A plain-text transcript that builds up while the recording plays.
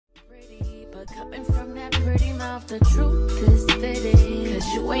But coming from that pretty mouth, the truth is fitting.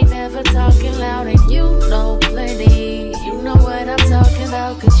 Cause you ain't never talking loud and you know plenty. You know what I'm talking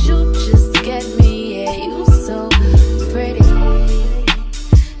about, cause you just get me. Yeah, you so pretty.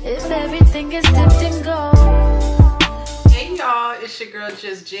 If everything is dipped in gold. Hey y'all, it's your girl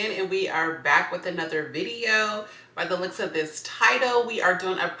Just Jen, and we are back with another video. By the looks of this title, we are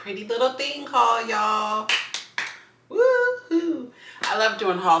doing a pretty little thing haul, y'all. Woohoo! I love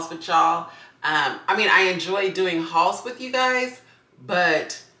doing hauls with y'all. I mean, I enjoy doing hauls with you guys,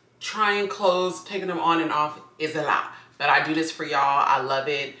 but trying clothes, taking them on and off is a lot. But I do this for y'all. I love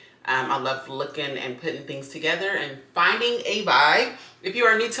it. I love looking and putting things together and finding a vibe. If you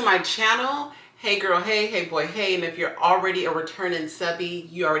are new to my channel, hey girl, hey boy, hey. And if you're already a returning subby,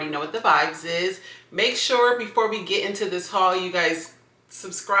 you already know what the vibes is. Make sure before we get into this haul, you guys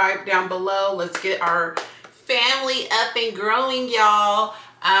subscribe down below. Let's get our family up and growing, y'all.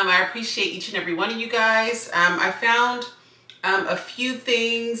 I appreciate each and every one of you guys. I found a few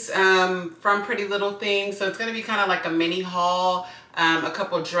things from Pretty Little Thing, so it's gonna be kind of like a mini haul. A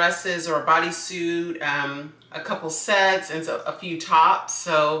couple dresses or a bodysuit, a couple sets, and so a few tops.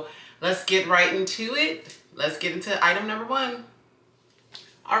 So let's get right into it. Let's get into item number one.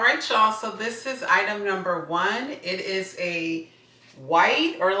 All right, y'all, so this is item number one. It is a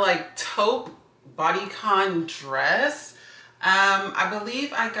white or like taupe bodycon dress. I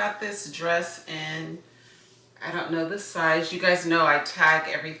believe I got this dress in, I don't know the size. You guys know I tag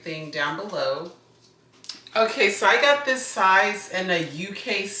everything down below. Okay, so I got this size in a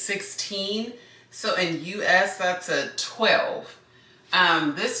UK 16. So in US, that's a 12.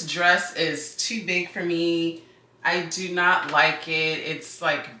 This dress is too big for me. I do not like it. It's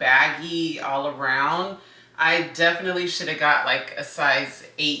like baggy all around. I definitely should have got like a size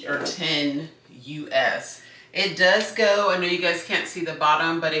 8 or 10 US. It does go, I know you guys can't see the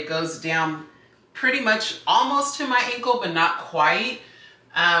bottom, but it goes down pretty much almost to my ankle, but not quite.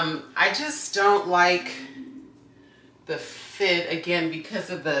 I just don't like the fit, again, because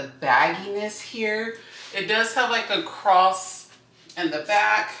of the bagginess here. It does have like a cross in the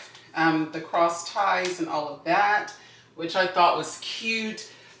back, the cross ties and all of that, which I thought was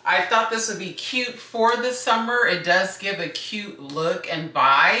cute. I thought this would be cute for the summer. It does give a cute look and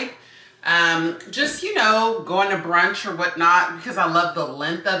vibe. Just, you know, going to brunch or whatnot, because I love the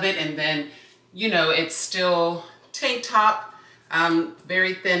length of it. And then, you know, it's still tank top,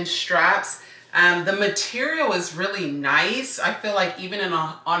 very thin straps. The material is really nice. I feel like even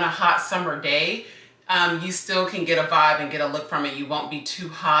on a hot summer day, you still can get a vibe and get a look from it. You won't be too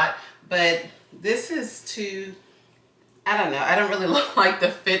hot, but this is too, I don't know. I don't really like the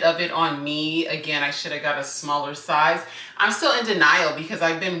fit of it on me. Again, I should have got a smaller size. I'm still in denial because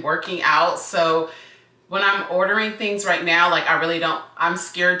I've been working out. So when I'm ordering things right now, like I'm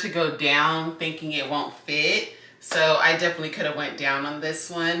scared to go down thinking it won't fit. So I definitely could have went down on this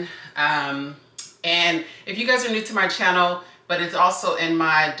one. And if you guys are new to my channel, but it's also in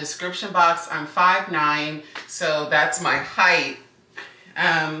my description box, I'm 5'9", so that's my height.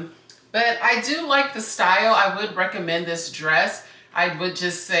 But I do like the style. I would recommend this dress. I would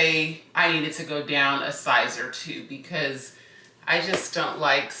just say I needed to go down a size or 2 because I just don't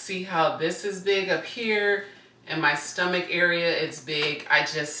like, see how this is big up here and my stomach area is big. I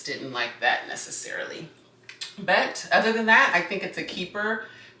just didn't like that necessarily. But other than that, I think it's a keeper.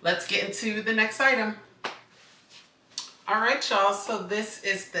 Let's get into the next item. All right, y'all, so this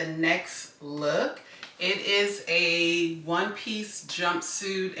is the next look. It is a one-piece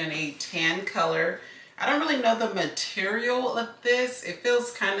jumpsuit in a tan color. I don't really know the material of this. It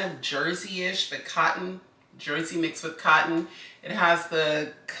feels kind of jersey-ish, but cotton, jersey mixed with cotton. It has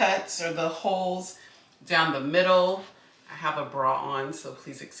the cuts or the holes down the middle. I have a bra on, so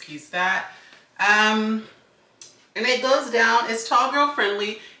please excuse that. And it goes down, it's tall girl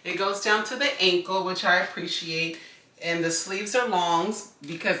friendly. It goes down to the ankle, which I appreciate. And the sleeves are longs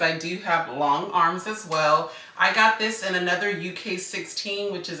because I do have long arms as well. I got this in another UK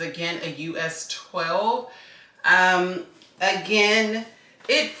 16, which is again a US 12. Again,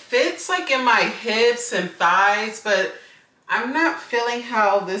 it fits like in my hips and thighs, but I'm not feeling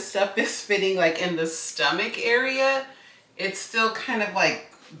how this stuff is fitting like in the stomach area. It's still kind of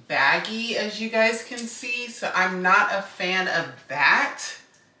like baggy, as you guys can see, so I'm not a fan of that.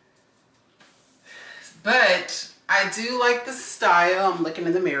 But I do like the style. I'm looking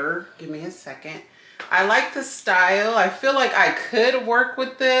in the mirror. Give me a second. I like the style. I feel like I could work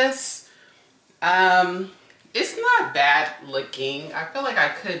with this. It's not bad looking. I feel like I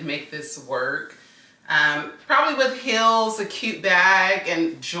could make this work. Probably with heels, a cute bag,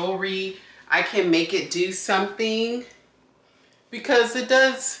 and jewelry, I can make it do something because it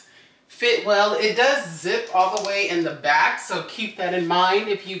does fit well. It does zip all the way in the back, so keep that in mind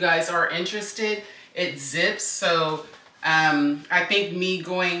if you guys are interested. It zips, so I think me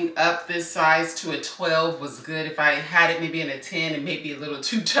going up this size to a 12 was good. If I had it maybe in a 10, it may be a little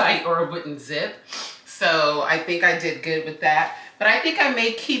too tight or it wouldn't zip. So I think I did good with that. But I think I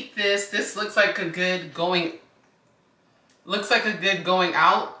may keep this. This looks like a good going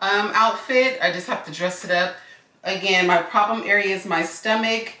out outfit. I just have to dress it up. Again, my problem area is my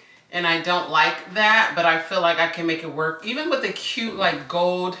stomach, and I don't like that, but I feel like I can make it work. Even with a cute like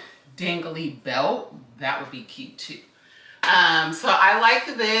gold dangly belt, that would be cute too. So I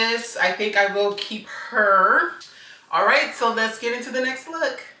like this. I think I will keep her. All right, so let's get into the next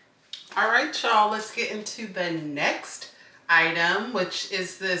look. All right, y'all, let's get into the next item, which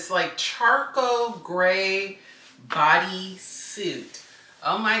is this like charcoal gray body suit.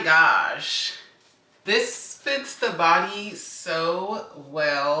 Oh my gosh. This fits the body so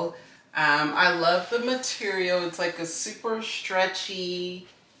well. I love the material. It's like a super stretchy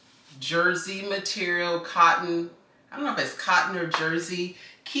jersey material, cotton. I don't know if it's cotton or jersey.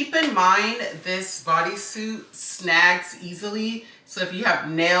 Keep in mind this bodysuit snags easily. So if you have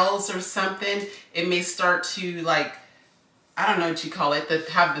nails or something, it may start to like, I don't know what you call it,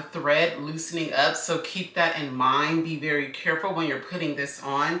 have the thread loosening up. So keep that in mind. Be very careful when you're putting this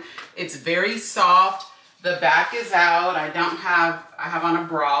on. It's very soft. The back is out. I have on a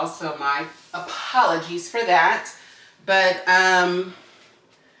bra, so my apologies for that. But I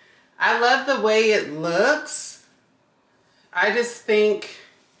love the way it looks. I just think,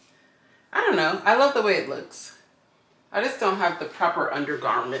 I don't know, I love the way it looks. I just don't have the proper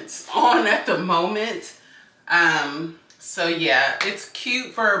undergarments on at the moment. So yeah, it's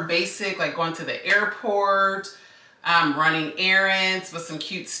cute for basic, like going to the airport, running errands with some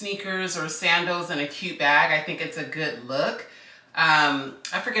cute sneakers or sandals and a cute bag. I think it's a good look.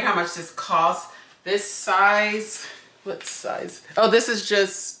 I forget how much this costs. This size, what size? Oh, this is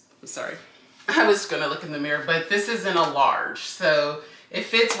just, I'm sorry. I was gonna look in the mirror, but this is in a large. So it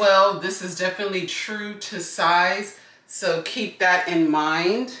fits well. This is definitely true to size. So keep that in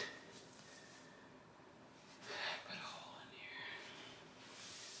mind. Put a hole in here.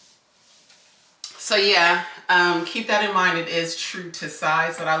 So yeah, keep that in mind. It is true to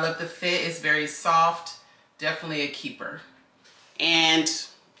size, but I love the fit. It's very soft. Definitely a keeper. And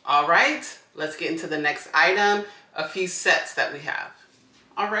all right, let's get into the next item. A few sets that we have.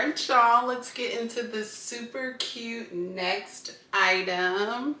 All right, y'all, let's get into this super cute next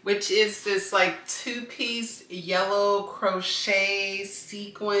item, which is this like two-piece yellow crochet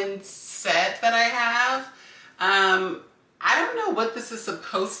sequin set that I have. I don't know what this is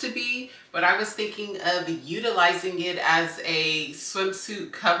supposed to be, but I was thinking of utilizing it as a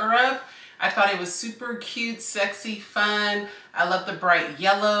swimsuit cover-up. I thought it was super cute, sexy, fun. I love the bright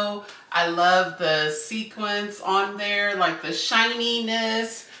yellow. I love the sequins on there, like the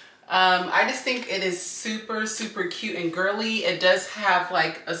shininess. I just think it is super, super cute and girly. It does have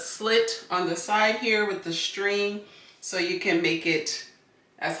like a slit on the side here with the string, so you can make it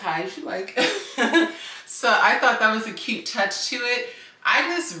as high as you like. So I thought that was a cute touch to it. I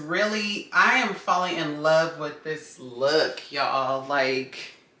am falling in love with this look, y'all.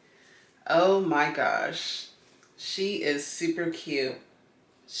 Like, oh my gosh, she is super cute.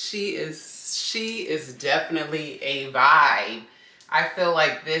 She is definitely a vibe. I feel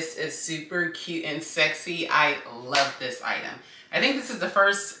like this is super cute and sexy. I love this item. I think this is the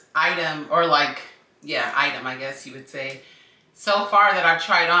first item, or like, yeah, item, I guess you would say, so far that I've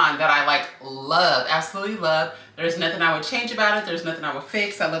tried on that I like love, absolutely love. There's nothing I would change about it. There's nothing I would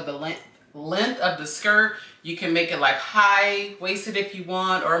fix. I love the length of the skirt. You can make it like high-waisted if you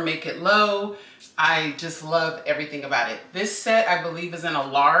want, or make it low. I just love everything about it. This set, I believe, is in a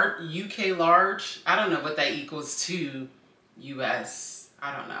large, UK large. I don't know what that equals to US.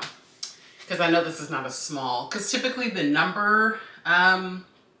 I don't know. Because I know this is not a small. Because typically the number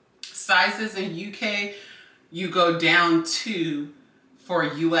sizes in UK, you go down to for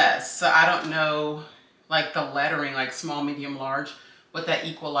US. So I don't know, like the lettering, like small, medium, large, what that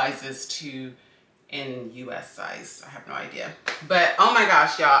equalizes to in US size. I have no idea. But oh my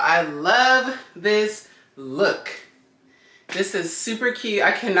gosh, y'all, I love this look. This is super cute.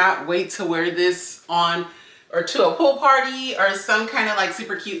 I cannot wait to wear this on or to a pool party or some kind of like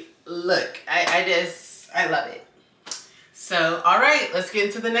super cute look. I love it. So, all right, let's get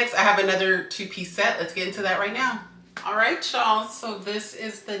into the next. I have another two-piece set. Let's get into that right now. All right, y'all. So this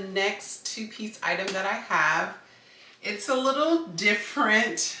is the next two-piece item that I have. It's a little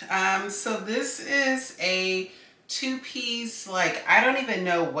different. So this is a two-piece, like, I don't even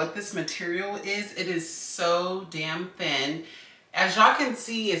know what this material is. It is so damn thin. As y'all can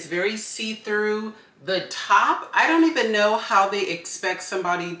see, it's very see-through. The top, I don't even know how they expect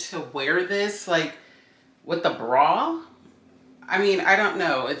somebody to wear this, like with the bra. I mean, I don't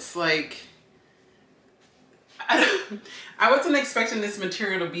know. It's like, I wasn't expecting this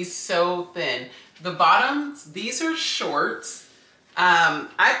material to be so thin. The bottoms, these are shorts. I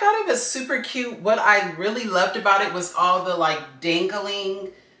thought it was super cute. What I really loved about it was all the like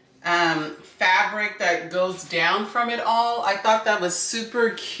dangling fabric that goes down from it all. I thought that was super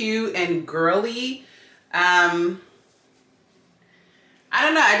cute and girly. I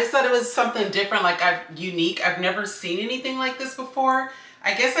don't know. I just thought it was something different, like unique. I've never seen anything like this before.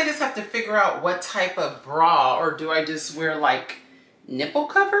 I guess I just have to figure out what type of bra, or do I just wear like nipple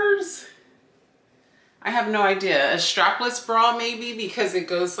covers? I have no idea. A strapless bra maybe, because it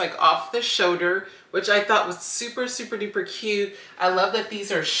goes like off the shoulder, which I thought was super, super duper cute. I love that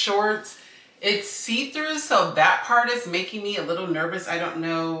these are shorts. It's see-through, so that part is making me a little nervous. I don't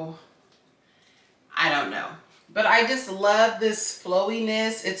know. But I just love this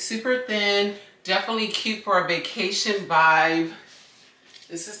flowiness. It's super thin, definitely cute for a vacation vibe.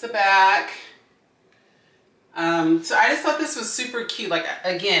 This is the back. So I just thought this was super cute. Like,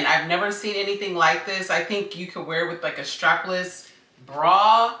 again, I've never seen anything like this. I think you could wear with like a strapless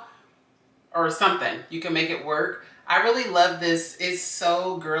bra or something. You can make it work. I really love this. It's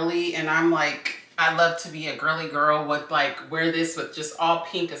so girly, and I'm like, I love to be a girly girl with like, wear this with just all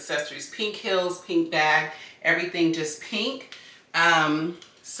pink accessories, pink heels, pink bag, everything just pink.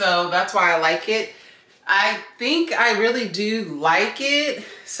 So that's why I like it. I think I really do like it.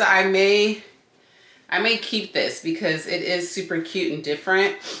 So I may keep this because it is super cute and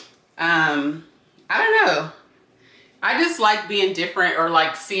different. I don't know. I just like being different, or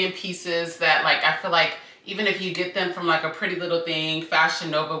like seeing pieces that like, I feel like even if you get them from like a Pretty Little Thing,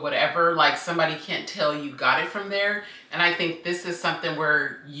 Fashion Nova, whatever, like somebody can't tell you got it from there. And I think this is something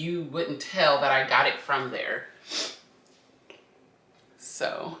where you wouldn't tell that I got it from there.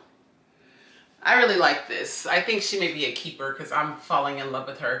 So I really like this. I think she may be a keeper because I'm falling in love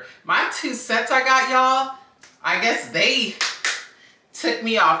with her. My two sets I got, y'all, I guess they took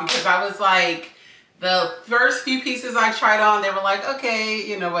me off, because I was like, the first few pieces I tried on, they were like, okay,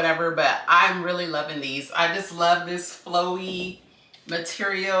 you know, whatever, but I'm really loving these. I just love this flowy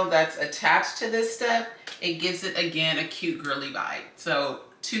material that's attached to this stuff. It gives it, again, a cute girly vibe. So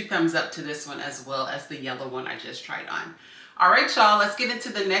 2 thumbs up to this one, as well as the yellow one I just tried on. All right, y'all, let's get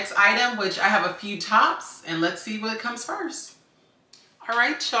into the next item, which I have a few tops, and let's see what comes first. All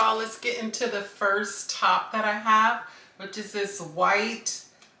right, y'all, let's get into the first top that I have, which is this white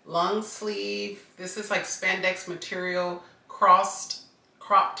long sleeve. This is like spandex material, crossed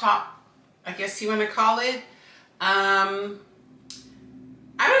crop top, I guess you want to call it. I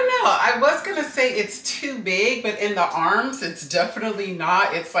don't know. I was gonna say it's too big, but in the arms, it's definitely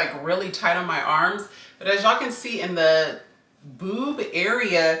not. It's like really tight on my arms. But as y'all can see in the boob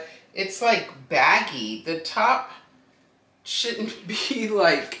area, it's like baggy. The top shouldn't be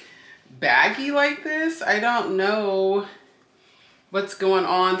like baggy like this. I don't know what's going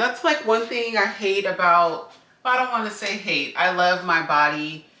on. That's like one thing I hate about, well, I don't want to say hate. I love my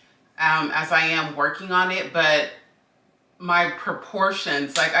body as I am working on it, but my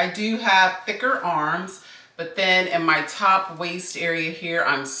proportions, like I do have thicker arms, but then in my top waist area here,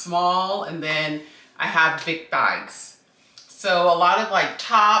 I'm small, and then I have big thighs. So a lot of like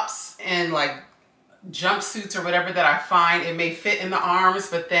tops and like jumpsuits or whatever that I find, it may fit in the arms,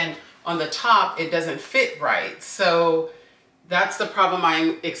 but then on the top, it doesn't fit right. So that's the problem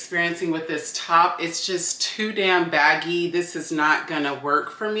I'm experiencing with this top. It's just too damn baggy. This is not gonna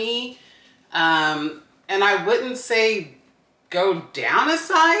work for me. And I wouldn't say go down a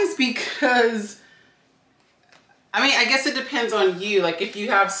size, because, I mean, I guess it depends on you. Like if you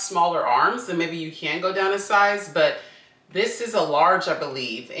have smaller arms, then maybe you can go down a size, but this is a large, I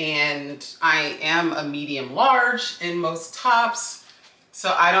believe, and I am a medium large in most tops.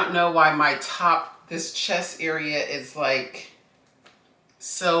 So I don't know why my top, this chest area is like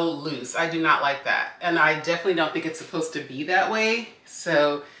so loose. I do not like that. And I definitely don't think it's supposed to be that way.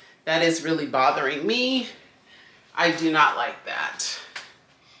 So that is really bothering me. I do not like that.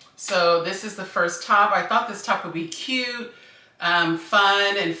 So this is the first top. I thought this top would be cute,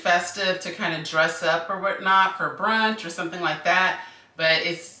 fun and festive to kind of dress up or whatnot for brunch or something like that. But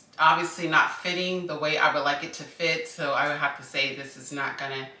it's obviously not fitting the way I would like it to fit. So I would have to say this is not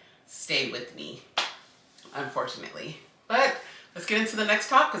gonna stay with me, unfortunately. But let's get into the next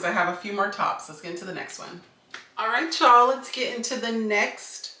top, because I have a few more tops. Let's get into the next one. All right, y'all, let's get into the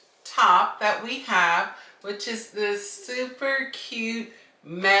next top that we have, which is this super cute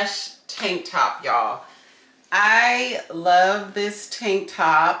mesh tank top, y'all. I love this tank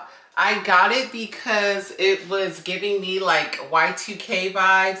top. I got it because it was giving me like Y2K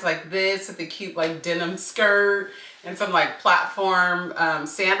vibes, like this with the cute like denim skirt and some like platform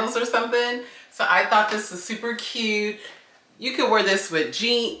sandals or something. So I thought this was super cute. You can wear this with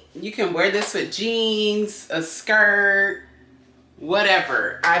jeans, a skirt,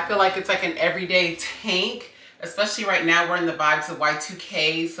 whatever. I feel like it's like an everyday tank, especially right now we're in the vibes of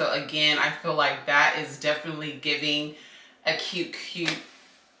Y2K. So again, I feel like that is definitely giving a cute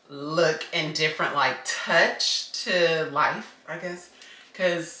look and different like touch to life, I guess,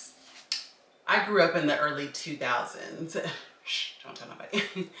 because I grew up in the early 2000s. Shh, don't tell nobody.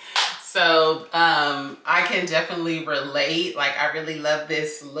 So I can definitely relate. Like, I really love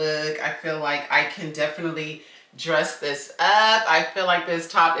this look. I feel like I can definitely dress this up. I feel like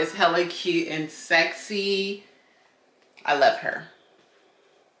this top is hella cute and sexy. I love her.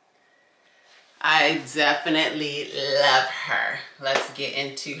 I definitely love her. Let's get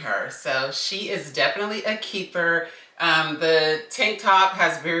into her. So she is definitely a keeper. The tank top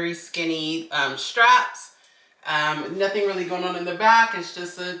has very skinny straps. Nothing really going on in the back. It's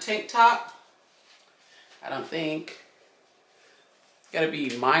just a tank top. I don't think. Gotta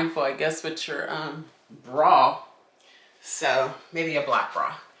be mindful, I guess, with your bra. So maybe a black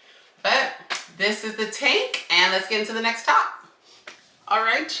bra. But this is the tank, and let's get into the next top. All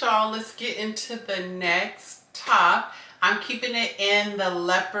right, y'all, let's get into the next top. I'm keeping it in the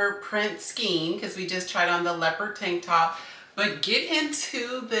leopard print scheme because we just tried on the leopard tank top. But get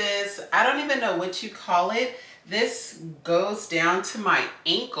into this, I don't even know what you call it. This goes down to my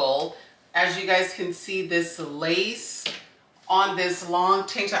ankle. As you guys can see, this lace on this long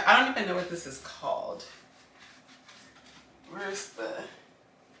tank top. I don't even know what this is called. Where's the,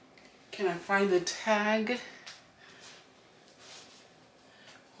 can I find the tag?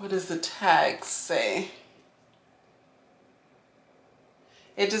 What does the tag say?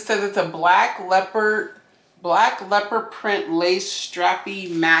 It just says it's a black leopard print lace strappy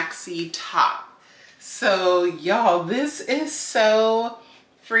maxi top. So y'all, this is so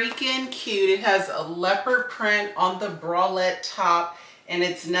freaking cute. It has a leopard print on the bralette top, and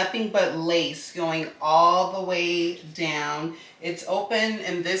it's nothing but lace going all the way down. It's open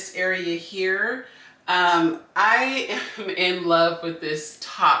in this area here. I am in love with this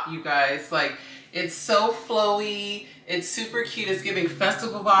top, you guys. Like, it's so flowy. It's super cute. It's giving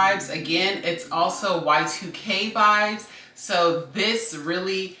festival vibes. Again, it's also Y2K vibes. So this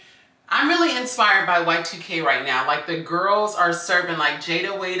really, I'm really inspired by Y2K right now. Like, the girls are serving like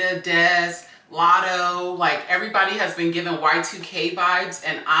Jada Wada, Des, Lotto, like everybody has been given Y2K vibes,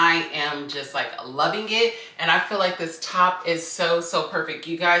 and I am just like loving it. And I feel like this top is so perfect.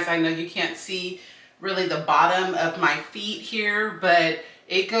 You guys, I know you can't see really the bottom of my feet here, but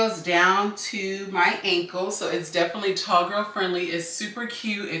it goes down to my ankle. So it's definitely tall girl friendly. It's super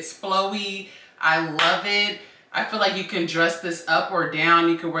cute. It's flowy. I love it. I feel like you can dress this up or down.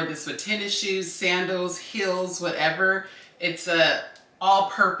 You can wear this with tennis shoes, sandals, heels, whatever. It's a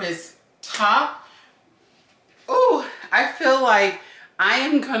all-purpose top. Ooh, I feel like I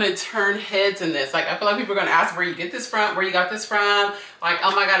am gonna turn heads in this. Like, I feel like people are gonna ask where you get this from, where you got this from. Like,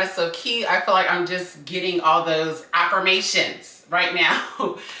 oh my God, it's so cute. I feel like I'm just getting all those affirmations right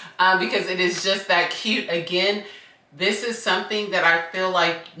now because it is just that cute. Again, this is something that I feel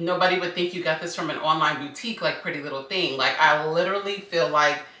like nobody would think you got this from an online boutique like Pretty Little Thing. Like, I literally feel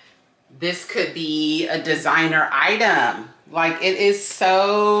like this could be a designer item. Like, it is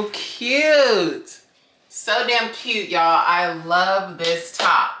so cute. So damn cute, y'all. I love this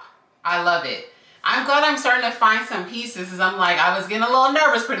top. I love it. I'm glad I'm starting to find some pieces, because I'm like, I was getting a little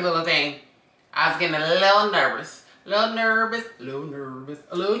nervous, Pretty Little Thing. I was getting a little nervous. A little nervous.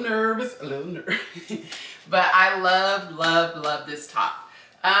 But I love this top.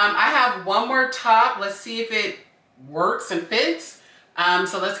 I have one more top. Let's see if it works and fits.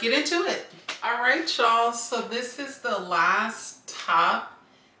 So let's get into it. All right, y'all. So this is the last top.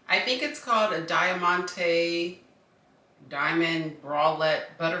 I think it's called a diamante diamond bralette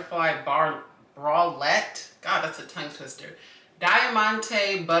butterfly bralette. God, that's a tongue twister.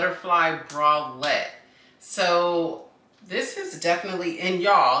 Diamante butterfly bralette. So this is definitely, and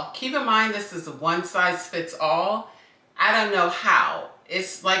y'all, keep in mind this is a one size fits all. I don't know how.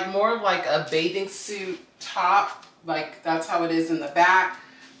 It's like more of like a bathing suit top. Like, that's how it is in the back.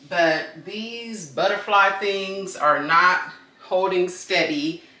 But these butterfly things are not holding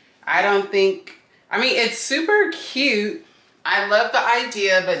steady. I don't think, I mean, it's super cute. I love the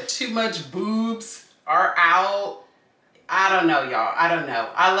idea, but too much boobs are out. I don't know, y'all. I don't know.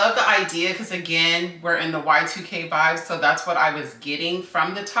 I love the idea because, again, we're in the Y2K vibes, so that's what I was getting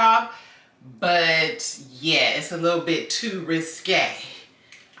from the top. but yeah, it's a little bit too risque.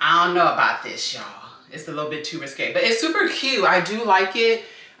 I don't know about this, y'all. It's a little bit too risque, but it's super cute. I do like it.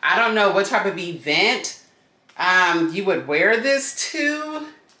 I don't know what type of event you would wear this to,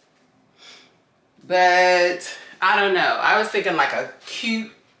 but I don't know. I was thinking like a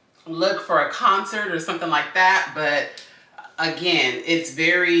cute look for a concert or something like that, but again, it's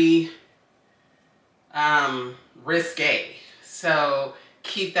very risque. So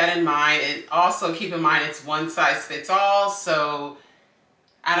keep that in mind. And also keep in mind it's one size fits all. So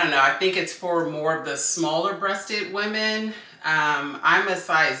I don't know. I think it's for more of the smaller breasted women. I'm a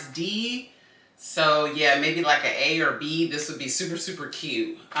size D. So yeah, maybe like an A or B. This would be super, super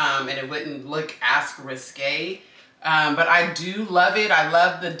cute. And it wouldn't look as risque. But I do love it. I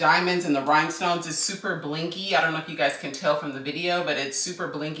love the diamonds and the rhinestones. It's super blinky. I don't know if you guys can tell from the video, but it's super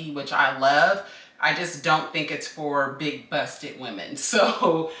blinky, which I love. I just don't think it's for big busted women.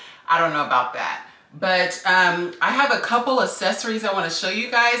 So I don't know about that. But I have a couple accessories I want to show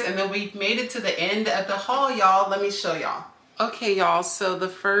you guys, and then we've made it to the end of the haul, y'all. Let me show y'all. Okay, y'all. So the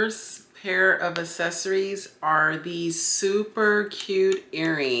first pair of accessories are these super cute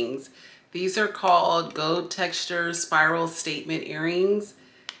earrings. These are called gold texture spiral statement earrings.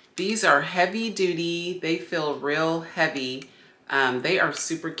 These are heavy duty. They feel real heavy. They are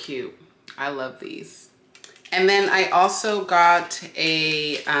super cute. I love these. And then I also got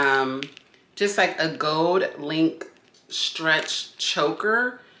a just like a gold link stretch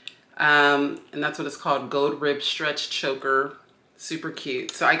choker. And that's what it's called, gold rib stretch choker. Super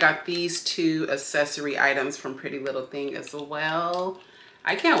cute. So I got these two accessory items from Pretty Little Thing as well.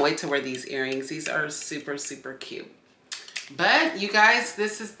 I can't wait to wear these earrings. These are super, super cute. But you guys,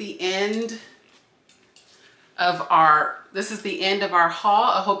 this is the end of our haul.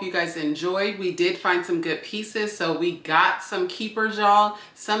 I hope you guys enjoyed. We did find some good pieces, so we got some keepers, y'all.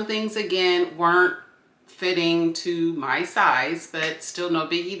 Some things again weren't fitting to my size, but still no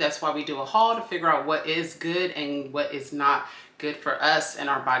biggie. That's why we do a haul, to figure out what is good and what is not good for us and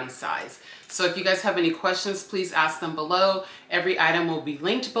our body size. So if you guys have any questions, please ask them below. Every item will be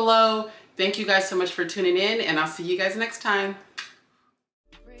linked below. Thank you guys so much for tuning in, and I'll see you guys next time.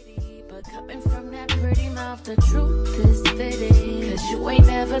 Coming from that pretty mouth, the truth is fitting. Cause you ain't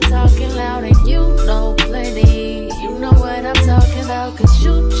never talking loud and you know plenty. You know what I'm talking about, cause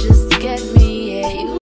you just